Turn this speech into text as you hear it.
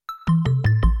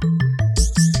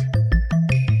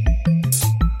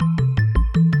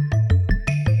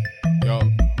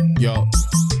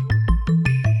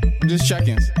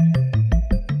checking.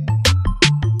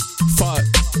 Fuck,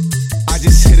 I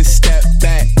just hit a step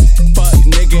back. Fuck,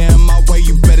 nigga in my way,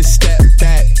 you better step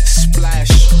back.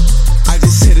 Splash, I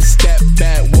just hit a step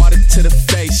back. Water to the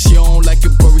face, you don't like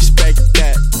it, but respect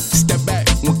that. Step back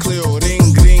when Kleo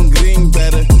ring,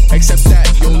 better accept that.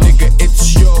 Yo, nigga,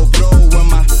 it's your bro. When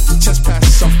my chest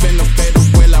passes, I'm finna fade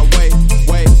away like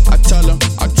wait. I tell her,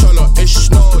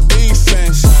 it's no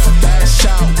defense. That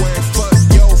shot where fuck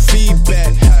your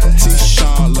feedback.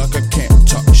 T-Sean, like I can't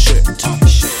talk shit.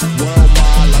 World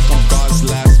mile like I'm God's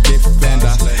last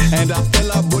defender. And I feel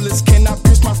like bullets cannot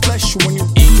pierce my flesh. When you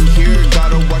in here,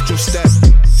 gotta watch your step.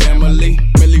 Family,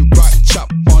 Millie rock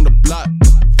chop on the block.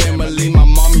 Family, my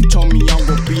mommy told me I'm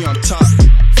gonna be on top.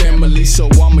 Family, so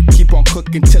I'ma keep on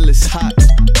cooking till it's hot.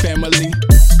 Family,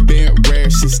 been rare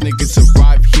since niggas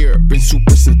arrived here. Been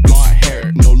super since blonde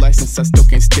hair. No license, I still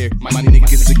can't stare. My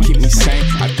niggas that keep me sane.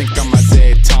 I think I'm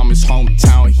Isaiah Thomas,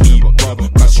 hometown heat. Rubber,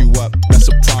 cross you up, that's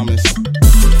a promise.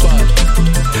 Fuck,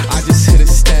 I just hit a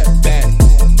step back.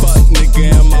 Fuck,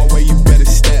 nigga in my way, you better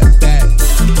step back.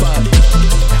 Fuck,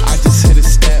 I just hit a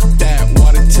step back.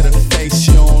 Water to the face,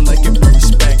 you don't like it, but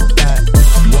respect that.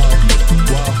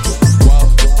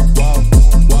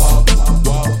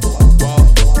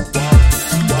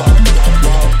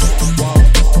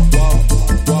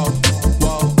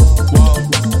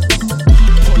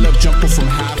 From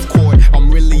half court,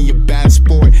 I'm really a bad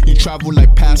sport. You travel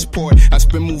like passport, I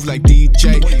spin move like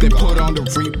DJ. They put on the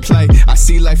replay, I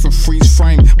see life in freeze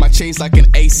frame. My chain's like an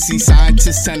AC,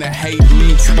 scientists tend to hate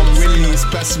me. I'm really a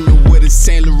specimen with a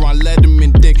Saint Laurent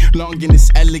Letterman dick. Long in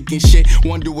this elegant shit,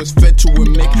 wonder what's fed to a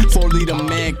Mick. Fully the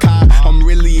mankind, I'm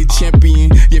really a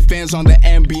champion. Your fans on the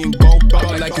ambient, go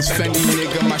like it's Fendi,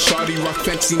 nigga. My shawty rock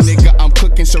fancy, nigga. I'm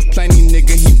cooking, serve plenty,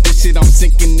 nigga. He bitch it, I'm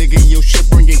sinking, nigga. Yo, shit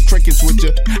bringing crickets with ya.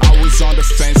 I was on the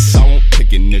fence, I won't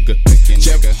pick it, nigga.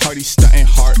 Jeff Hardy stunting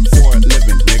hard for a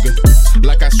living, nigga.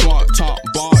 Like I swamp top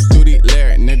bond through the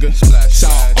lyric, nigga.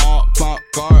 Sound on funk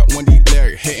guard when the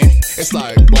lyric hitting. It's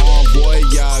like bon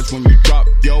voyage when you drop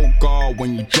your guard.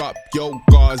 When you drop your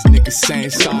guards, niggas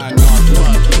saying sayonara.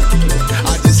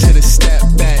 I just hit a step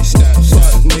back.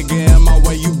 Fuck, nigga in my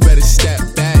way, you better step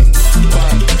back.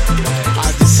 Fuck,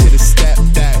 I just hit a step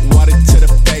back. Water to the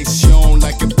face, you don't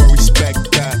like it, but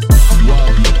respect that.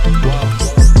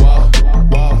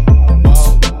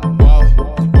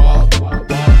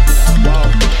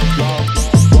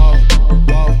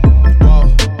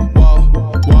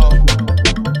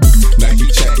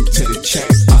 Check,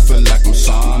 I feel like I'm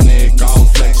Sonic. I don't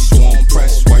flex to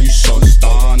impress. Why you so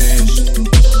astonished?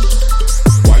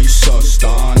 Why you so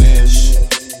astonished?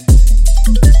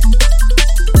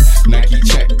 Nike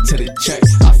check to the check.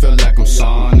 I feel like I'm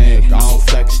Sonic. I don't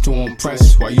flex to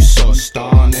impress. Why you so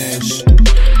astonished?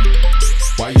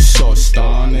 Why you so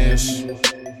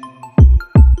astonished?